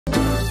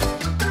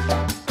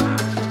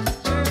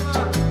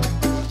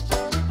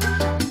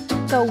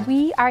So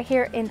we are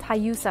here in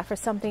Tayusa for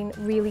something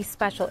really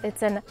special.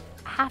 It's in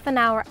half an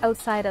hour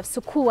outside of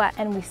Sucúa,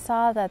 and we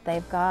saw that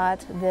they've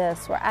got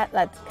this. We're at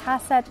La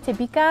Casa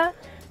Tipica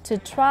to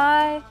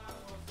try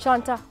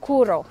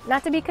chontacuro,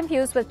 not to be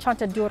confused with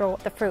chontaduro,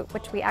 the fruit,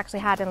 which we actually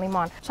had in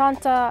Limon.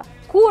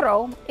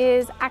 Chontacuro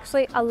is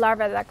actually a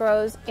larva that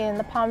grows in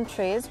the palm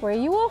trees, where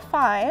you will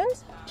find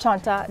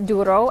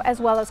chontaduro as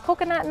well as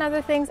coconut and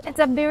other things. It's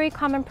a very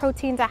common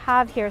protein to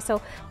have here,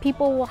 so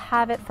people will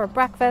have it for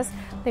breakfast.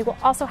 They will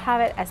also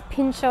have it as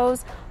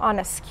pinchos on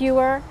a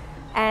skewer,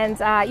 and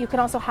you can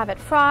also have it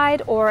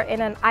fried or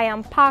in an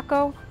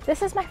ayampaco.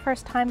 This is my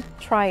first time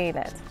trying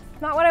it.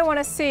 Not what I want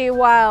to see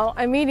while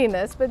I'm eating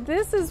this, but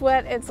this is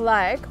what it's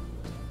like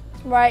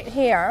right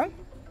here.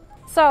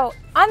 So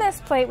on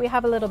this plate, we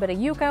have a little bit of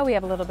yuca, we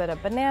have a little bit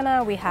of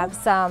banana, we have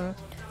some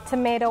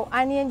tomato,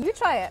 onion. You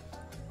try it.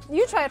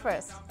 You try it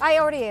first. I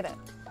already ate it.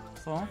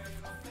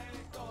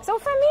 So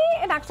for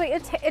me,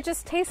 it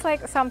just tastes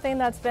like something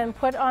that's been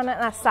put on an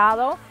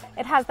asado.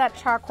 It has that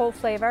charcoal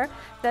flavor.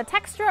 The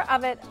texture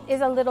of it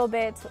is a little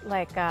bit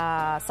like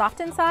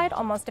soft inside,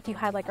 almost if you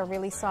had like a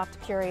really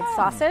soft pureed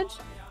sausage.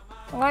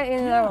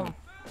 The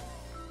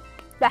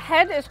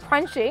head is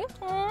crunchy.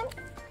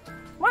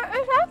 But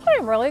it's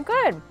actually really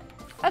good.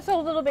 It's a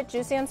little bit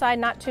juicy inside,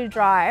 not too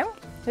dry.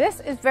 This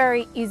is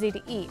very easy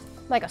to eat.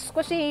 Like a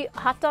squishy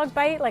hot dog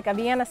bite, like a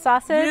Vienna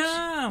sausage.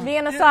 Yeah.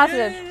 Vienna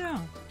sausage. Yeah.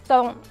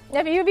 So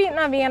if you've eaten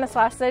a Vienna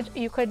sausage,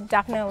 you could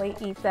definitely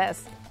eat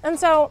this. And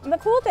so the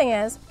cool thing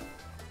is,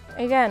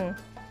 again,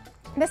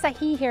 this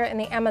ají here in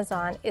the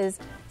Amazon is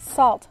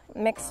salt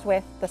mixed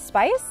with the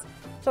spice.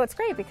 So it's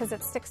great because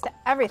it sticks to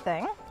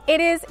everything. It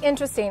is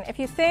interesting. If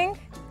you think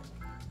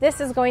this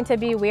is going to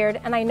be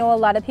weird, and I know a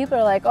lot of people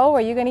are like, oh,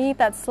 are you gonna eat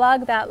that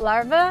slug, that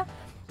larva?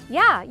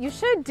 Yeah, you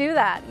should do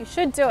that. You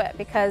should do it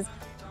because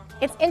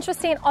it's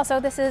interesting. Also,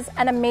 this is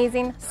an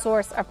amazing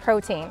source of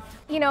protein.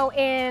 You know,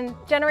 in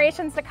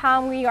generations to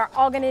come, we are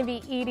all gonna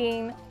be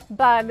eating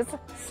bugs,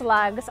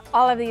 slugs,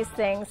 all of these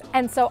things.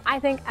 And so I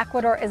think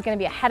Ecuador is gonna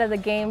be ahead of the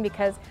game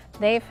because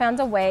they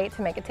found a way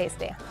to make it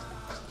tasty.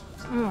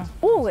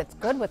 Ooh, it's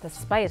good with the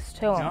spice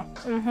too.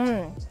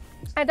 Yeah.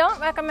 I don't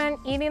recommend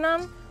eating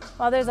them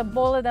while there's a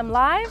bowl of them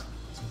live.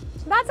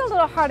 That's a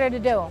little harder to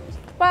do.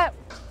 But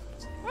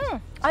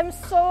I'm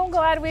so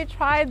glad we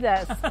tried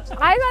this.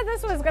 I thought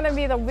this was gonna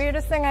be the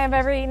weirdest thing I've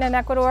ever eaten in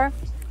Ecuador.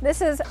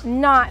 This is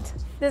not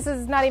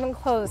even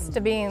close to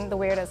being the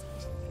weirdest.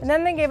 And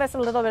then they gave us a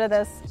little bit of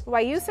this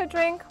Tayusa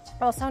drink,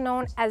 also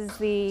known as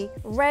the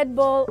Red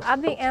Bull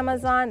of the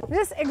Amazon.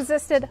 This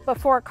existed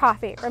before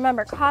coffee.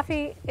 Remember,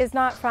 coffee is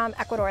not from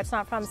Ecuador, it's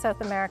not from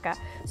South America.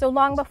 So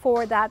long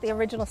before that, the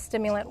original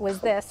stimulant was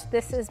this.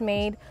 This is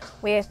made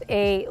with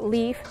a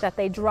leaf that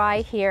they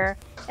dry here,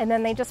 and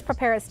then they just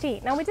prepare as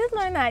tea. Now we did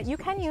learn that you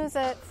can use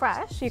it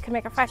fresh. You can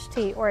make a fresh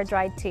tea or a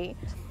dried tea.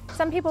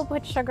 Some people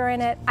put sugar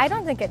in it. I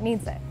don't think it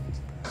needs it.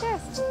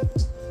 Yes.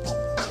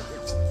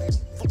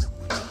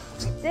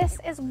 This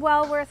is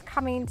well worth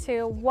coming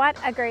to. What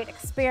a great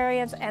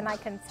experience, and I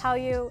can tell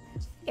you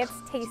it's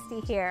tasty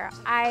here.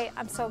 I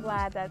am so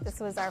glad that this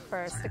was our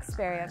first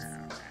experience.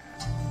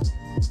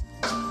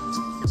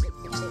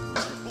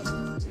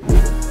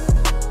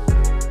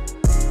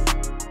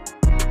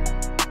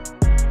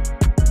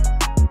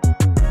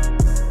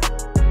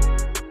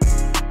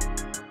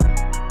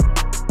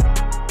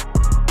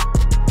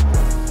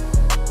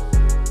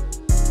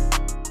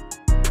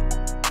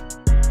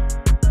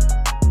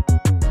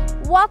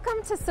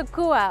 Welcome to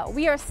Sucúa.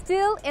 We are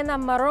still in the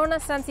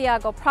Morona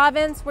Santiago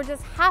province. We're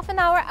just half an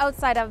hour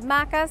outside of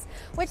Macas,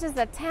 which is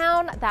the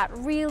town that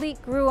really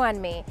grew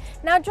on me.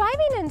 Now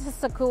driving into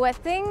Sucúa,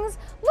 things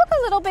look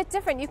a little bit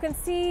different. You can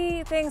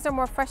see things are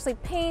more freshly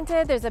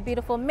painted. There's a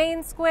beautiful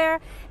main square.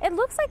 It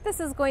looks like this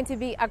is going to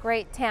be a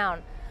great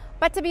town.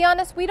 But to be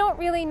honest, we don't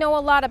really know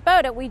a lot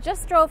about it. We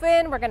just drove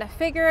in, we're gonna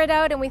figure it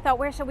out, and we thought,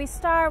 where should we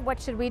start?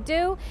 What should we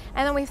do?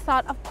 And then we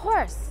thought, of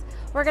course,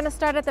 we're gonna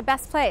start at the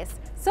best place.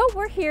 So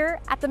we're here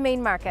at the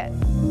main market.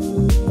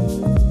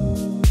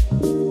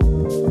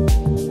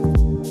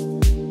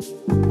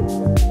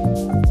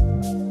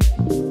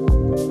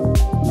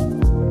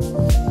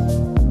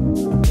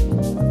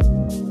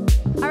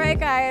 All right,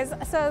 guys,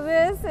 so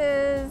this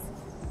is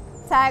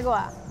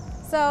tagua.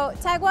 So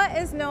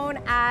tagua is known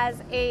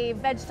as a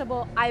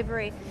vegetable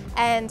ivory,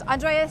 and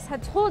Andreas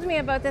had told me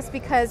about this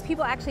because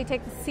people actually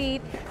take the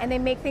seed and they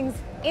make things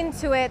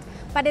into it,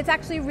 but it's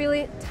actually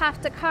really tough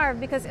to carve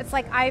because it's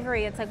like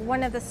ivory. It's like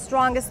one of the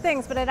strongest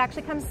things, but it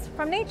actually comes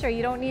from nature.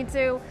 You don't need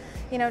to,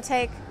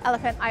 take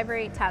elephant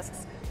ivory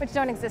tusks, which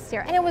don't exist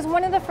here. And it was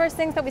one of the first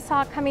things that we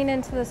saw coming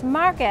into this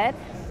market,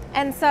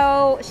 and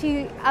so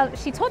she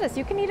told us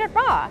you can eat it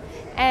raw.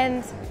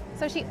 And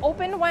so she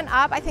opened one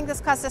up. I think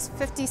this cost us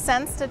 50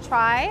 cents to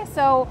try.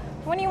 So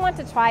when you want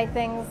to try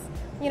things,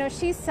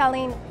 she's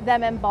selling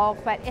them in bulk,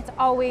 but it's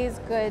always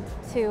good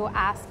to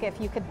ask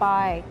if you could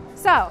buy.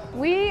 So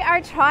we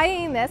are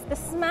trying this. The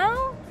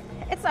smell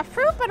It's a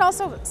fruit, but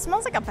also it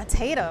smells like a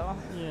potato.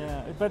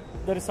 Yeah, but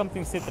there is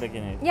something citric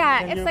in it.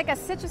 Yeah, it's like a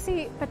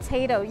citrusy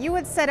potato. You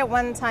had said at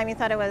one time you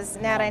thought it was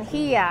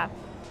naranja.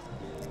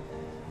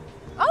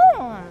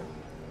 Oh,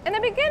 in the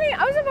beginning,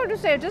 I was about to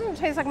say it doesn't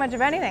taste like much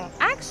of anything.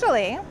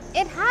 Actually,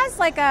 it has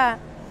like a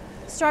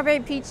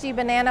strawberry, peachy,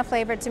 banana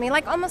flavor to me,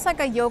 like almost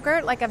like a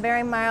yogurt, like a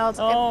very mild,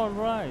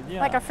 right, yeah.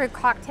 like a fruit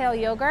cocktail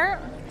yogurt.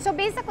 So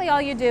basically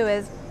all you do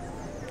is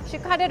you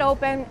cut it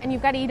open and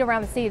you've got to eat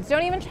around the seeds.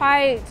 Don't even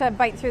try to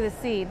bite through the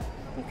seed.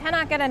 You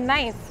cannot get a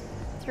knife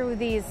through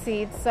these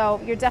seeds,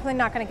 so you're definitely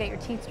not going to get your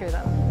teeth through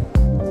them.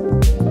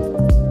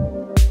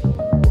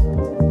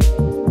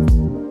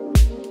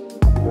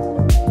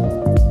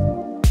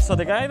 So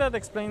the guy that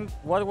explained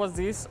what was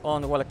this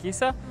on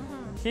Walaquiza,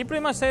 he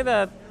pretty much said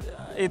that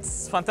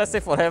it's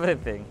fantastic for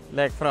everything,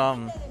 like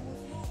from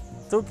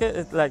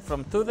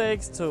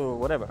toothaches to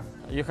whatever.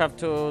 You have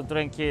to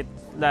drink it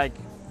like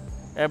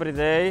every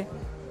day.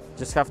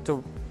 Just have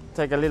to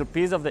take a little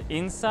piece of the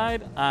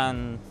inside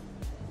and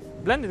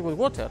blend it with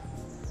water.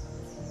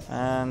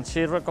 And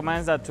she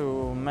recommends that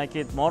to make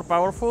it more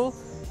powerful,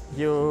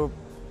 you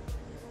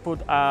put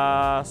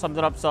some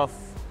drops of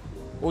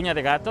uña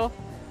de gato.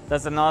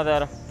 That's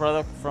another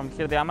product from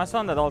here, the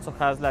Amazon, that also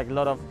has like a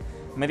lot of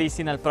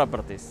medicinal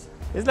properties.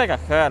 It's like a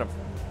herb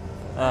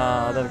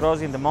that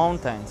grows in the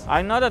mountains.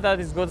 I know that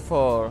is good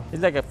for,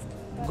 it's like a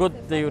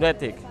good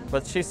diuretic,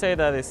 but she said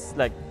that it's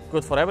like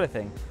good for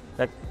everything.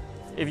 Like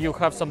if you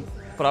have some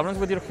problems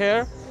with your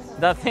hair,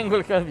 that thing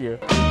will help you.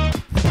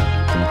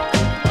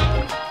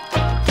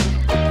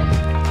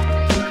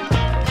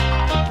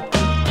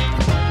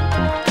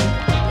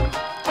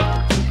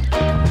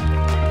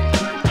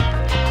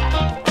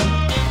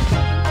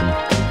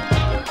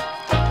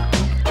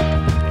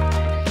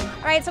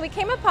 Alright, so we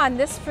came upon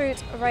this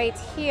fruit right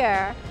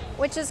here,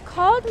 which is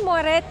called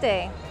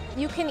morete.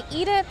 You can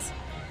eat it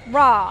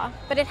raw,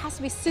 but it has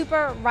to be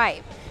super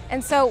ripe.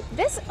 And so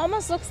this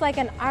almost looks like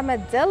an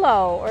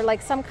armadillo or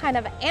like some kind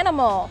of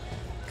animal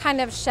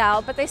kind of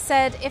shell, but they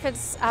said if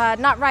it's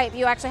not ripe,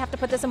 you actually have to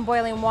put this in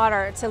boiling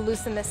water to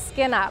loosen the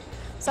skin up.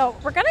 So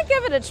we're gonna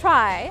give it a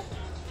try.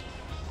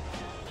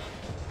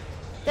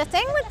 The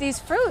thing with these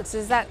fruits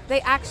is that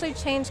they actually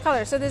change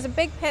color. So there's a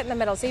big pit in the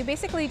middle, so you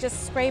basically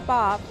just scrape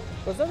off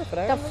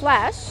the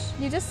flesh.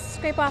 You just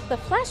scrape off the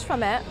flesh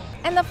from it,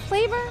 and the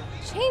flavor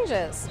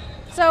changes.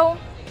 So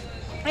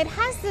it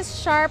has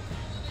this sharp,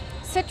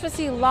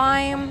 citrusy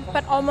lime,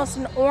 but almost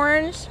an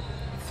orange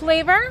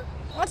flavor.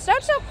 It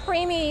starts out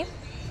creamy,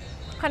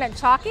 kind of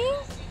chalky,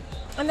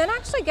 and then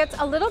actually gets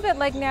a little bit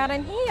like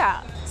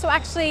naranja. So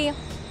actually,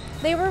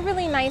 they were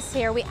really nice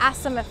here. We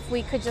asked them if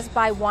we could just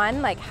buy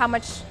one, like how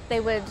much they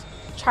would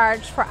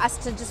charge for us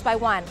to just buy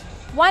one.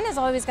 One is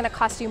always going to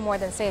cost you more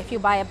than, say, if you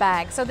buy a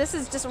bag. So this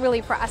is just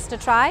really for us to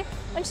try.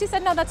 And she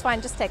said, no, that's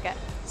fine, just take it.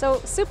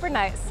 So super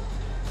nice.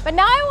 But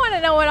now I want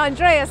to know what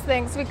Andreas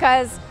thinks,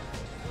 because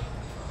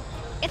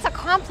it's a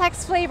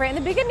complex flavor. In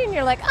the beginning,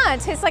 you're like,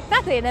 it tastes like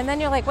nothing. And then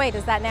you're like, wait,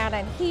 is that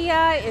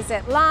naranja? Is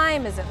it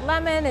lime? Is it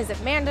lemon? Is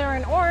it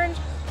mandarin orange?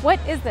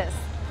 What is this?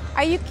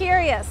 Are you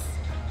curious?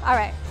 All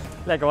right.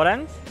 Like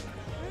orange?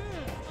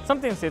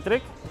 Something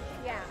citric?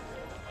 Yeah.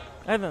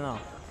 I don't know.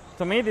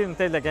 To me, it didn't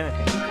taste like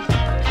anything.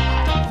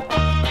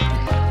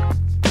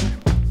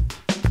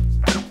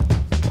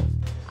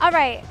 All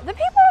right, the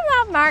people in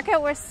that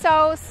market were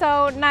so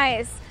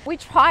nice. We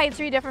tried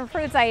 3 different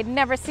fruits I had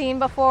never seen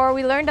before.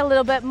 We learned a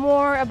little bit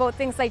more about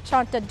things like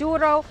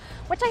chontaduro,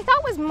 which I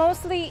thought was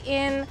mostly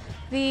in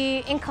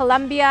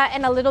Colombia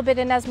and a little bit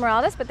in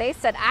Esmeraldas, but they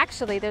said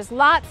actually there's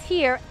lots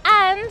here,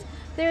 and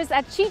there's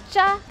a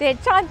chicha de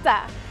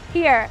chonta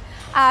here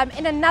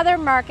in another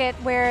market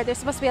where there's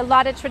supposed to be a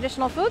lot of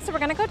traditional food, so we're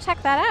gonna go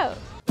check that out.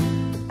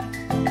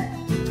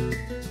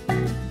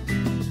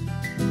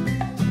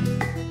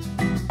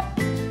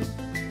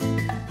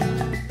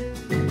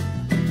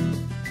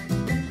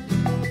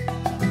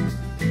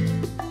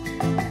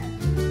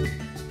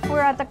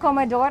 We're at the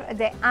Comedor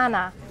de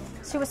Ana.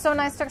 She was so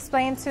nice to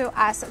explain to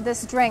us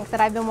this drink that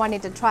I've been wanting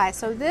to try.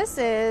 So this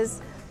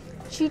is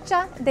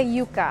chicha de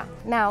yuca.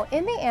 Now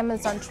in the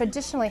Amazon,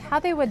 traditionally how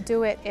they would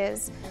do it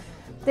is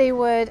they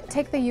would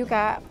take the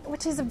yuca,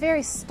 which is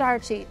very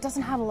starchy,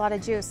 doesn't have a lot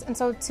of juice, and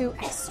so to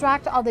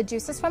extract all the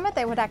juices from it,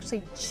 they would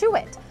actually chew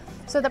it.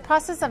 So the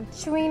process of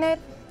chewing it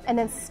and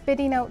then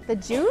spitting out the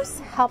juice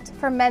helped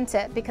ferment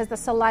it, because the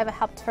saliva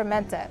helped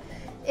ferment it.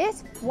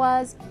 It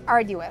was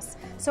arduous.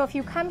 So if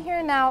you come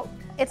here now,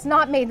 it's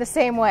not made the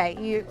same way.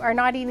 You are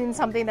not eating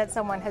something that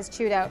someone has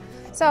chewed out.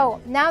 So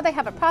now they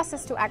have a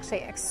process to actually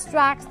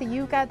extract the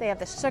yuca. They have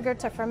the sugar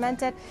to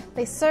ferment it.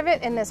 They serve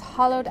it in this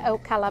hollowed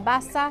out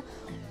calabaza.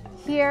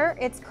 Here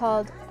it's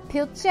called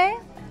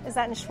pilche. Is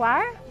that in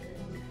Shuar?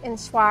 In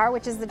Shuar,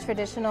 which is the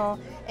traditional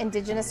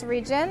indigenous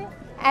region.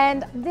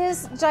 And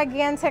this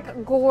gigantic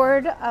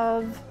gourd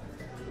of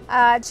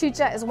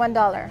chicha is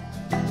 $1.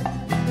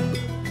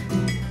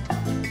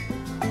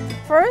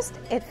 First,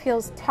 it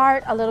feels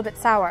tart, a little bit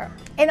sour.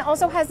 And it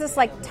also has this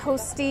like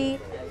toasty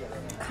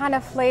kind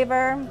of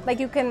flavor. Like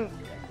you can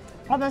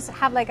almost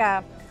have like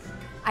a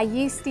a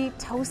yeasty,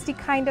 toasty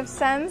kind of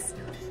sense.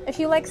 If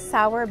you like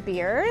sour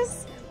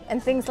beers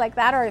and things like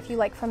that, or if you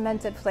like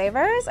fermented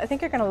flavors, I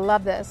think you're gonna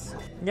love this.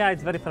 Yeah,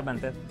 it's very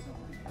fermented.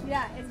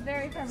 Yeah, it's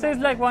very fermented. So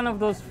it's like one of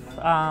those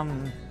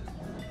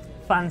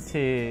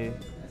fancy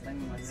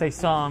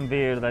saison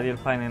beer that you'll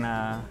find in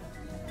a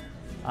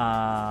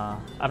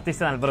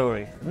artisanal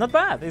brewery. Not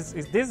bad. This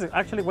is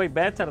actually way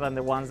better than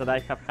the ones that I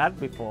have had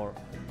before.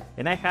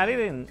 And I had it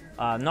in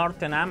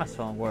northern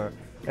Amazon, where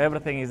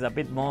everything is a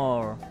bit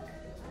more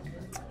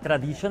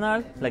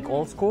traditional, like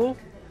old school.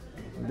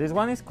 This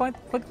one is quite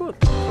good.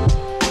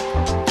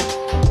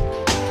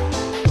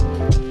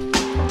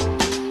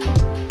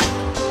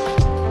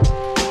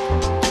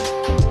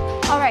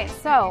 All right,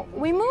 so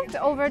we moved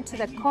over to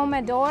the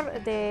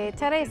Comedor de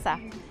Teresa.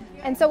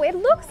 And so it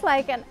looks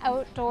like an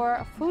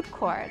outdoor food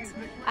court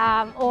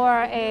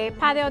or a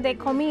Patio de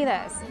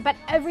Comidas, but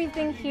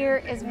everything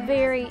here is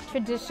very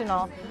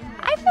traditional.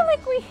 I feel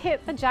like we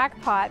hit the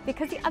jackpot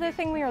because the other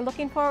thing we were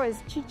looking for was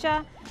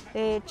chicha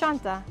de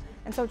chanta.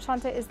 And so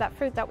chanta is that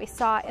fruit that we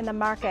saw in the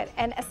market.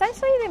 And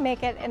essentially they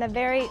make it in a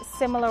very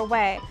similar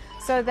way.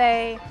 So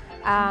they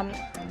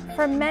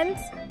ferment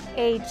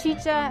a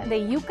chicha de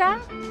yuca,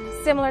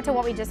 similar to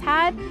what we just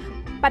had,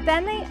 but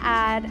then they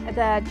add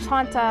the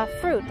chanta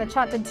fruit, the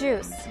chanta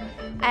juice,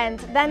 and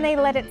then they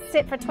let it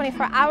sit for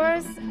 24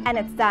 hours and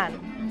it's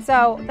done.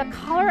 So the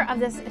color of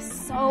this is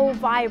so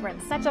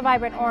vibrant, such a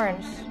vibrant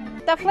orange.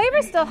 The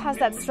flavor still has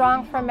that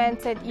strong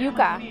fermented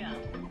yuca.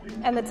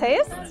 And the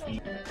taste?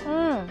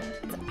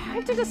 It's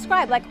hard to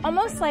describe, like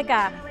almost like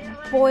a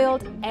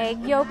boiled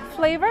egg yolk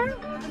flavor,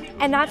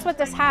 and that's what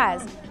this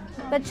has.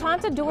 The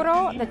chanta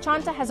duro, the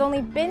chanta has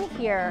only been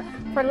here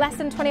for less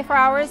than 24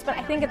 hours, but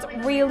I think it's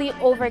really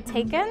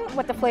overtaken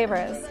what the flavor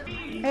is.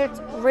 It's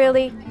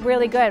really,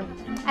 really good.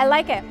 I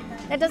like it.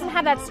 It doesn't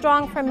have that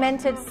strong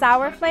fermented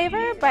sour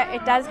flavor, but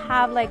it does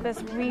have like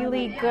this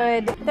really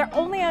good, they're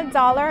only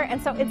 $1,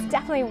 and so it's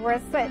definitely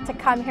worth it to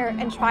come here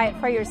and try it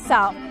for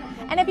yourself.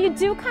 And if you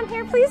do come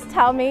here, please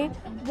tell me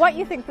what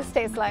you think this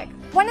tastes like.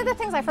 One of the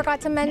things I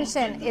forgot to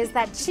mention is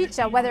that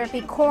chicha, whether it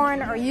be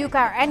corn or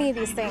yuca or any of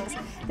these things,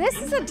 this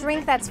is a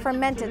drink that's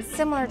fermented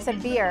similar to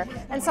beer.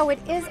 And so it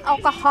is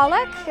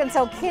alcoholic, and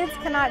so kids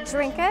cannot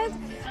drink it.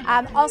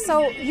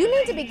 Also, you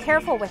need to be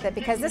careful with it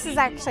because this is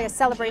actually a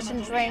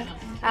celebration drink.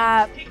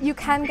 You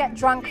can get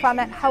drunk from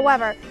it.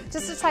 However,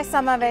 just to try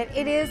some of it,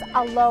 it is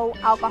a low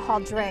alcohol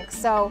drink.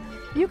 So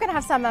you can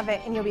have some of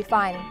it and you'll be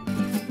fine.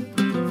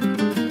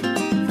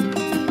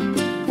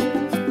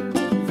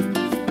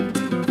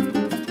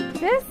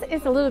 This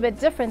is a little bit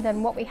different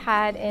than what we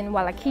had in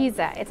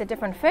Walaquiza. It's a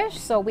different fish.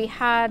 So we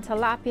had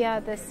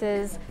tilapia. This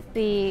is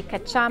the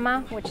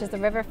cachama, which is the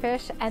river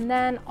fish. And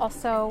then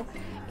also,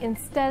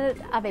 instead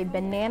of a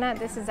banana,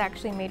 this is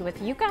actually made with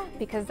yuca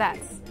because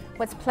that's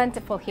what's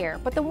plentiful here.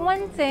 But the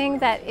one thing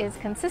that is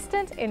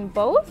consistent in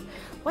both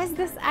was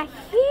this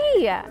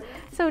ají.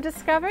 So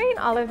discovering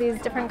all of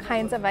these different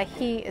kinds of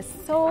ají is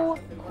so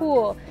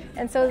cool.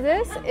 And so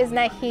this is an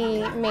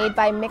ají made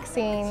by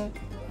mixing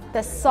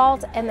the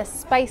salt and the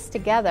spice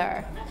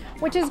together,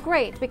 which is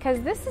great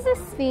because this is a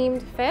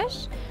steamed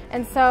fish,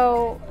 and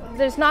so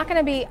there's not going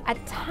to be a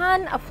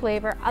ton of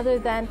flavor other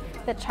than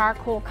the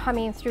charcoal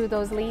coming through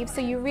those leaves.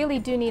 So you really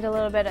do need a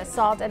little bit of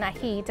salt and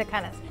ají to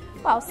kind of,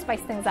 well,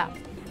 spice things up.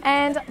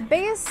 And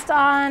based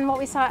on what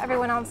we saw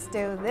everyone else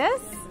do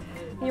this,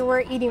 you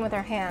were eating with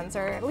their hands,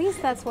 or at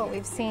least that's what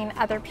we've seen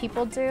other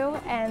people do.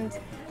 And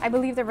I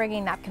believe they're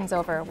bringing napkins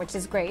over, which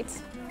is great.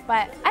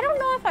 But I don't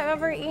know if I've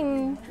ever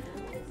eaten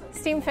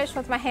steamed fish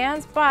with my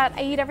hands, but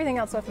I eat everything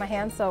else with my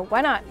hands, so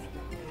why not?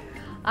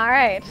 All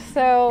right,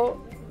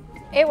 so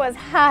it was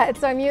hot,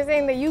 so I'm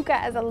using the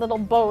yuca as a little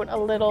boat, a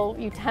little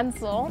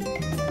utensil.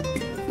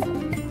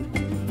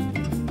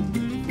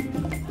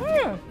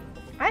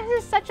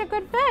 This is such a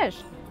good fish.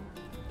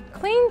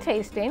 Clean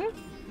tasting.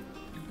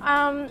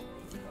 I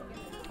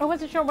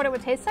wasn't sure what it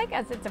would taste like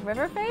as it's a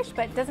river fish,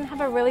 but it doesn't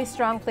have a really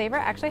strong flavor.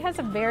 It actually has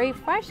a very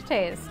fresh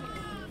taste.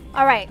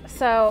 All right,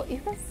 so you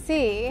can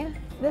see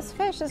this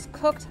fish is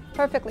cooked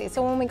perfectly.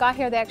 So when we got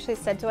here, they actually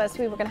said to us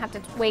we were gonna have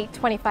to wait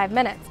 25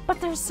 minutes. But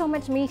there's so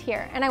much meat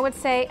here. And I would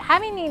say,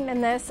 having eaten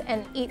this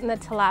and eaten the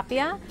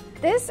tilapia,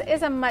 this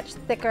is a much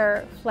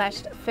thicker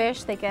fleshed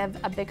fish. They give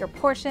a bigger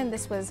portion.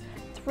 This was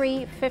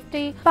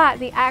 $3.50. But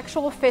the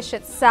actual fish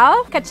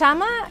itself,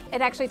 cachama,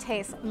 it actually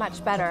tastes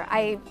much better.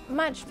 I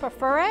much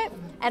prefer it.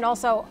 And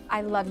also,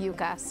 I love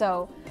yuca.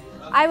 So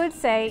I would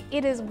say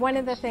it is one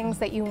of the things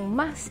that you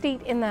must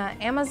eat in the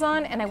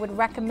Amazon, and I would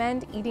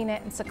recommend eating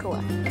it in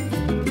Sucúa.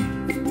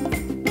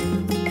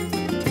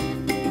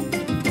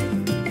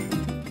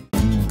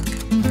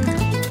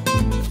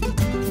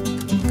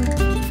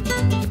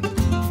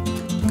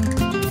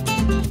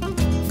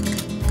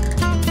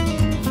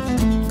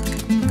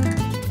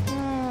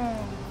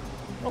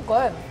 Oh,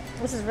 good.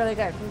 This is really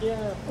good.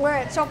 Yeah. We're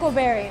at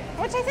Chocoberry,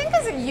 which I think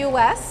is a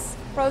U.S.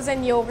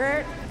 frozen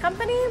yogurt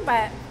company,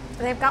 but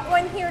they've got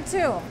one here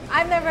too.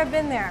 I've never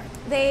been there.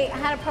 They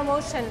had a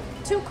promotion,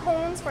 2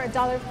 cones for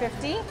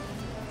 $1.50.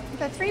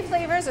 The 3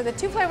 flavors, or the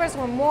 2 flavors,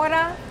 were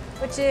mora,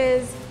 which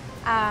is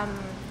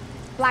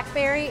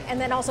blackberry, and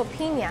then also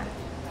piña.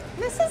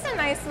 This is a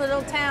nice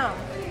little town.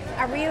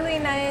 A really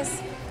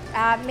nice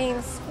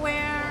main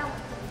square.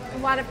 A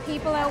lot of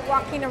people out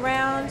walking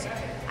around.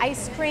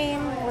 Ice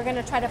cream. We're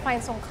gonna try to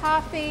find some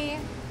coffee.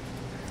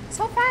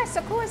 So far,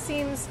 Sukúa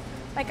seems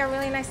like a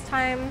really nice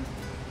time.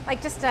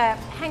 Like just to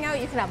hang out.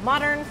 You can have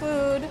modern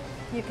food.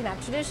 You can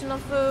have traditional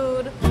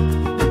food.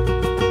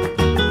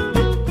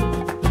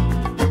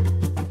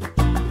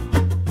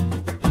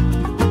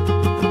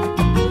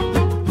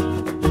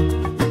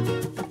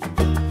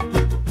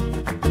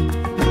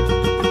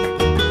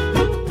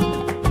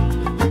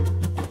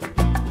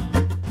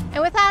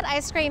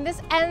 Ice cream.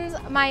 This ends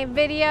my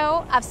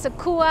video of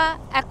Sucúa,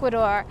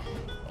 Ecuador.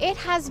 It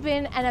has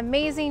been an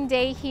amazing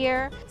day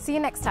here. See you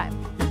next time.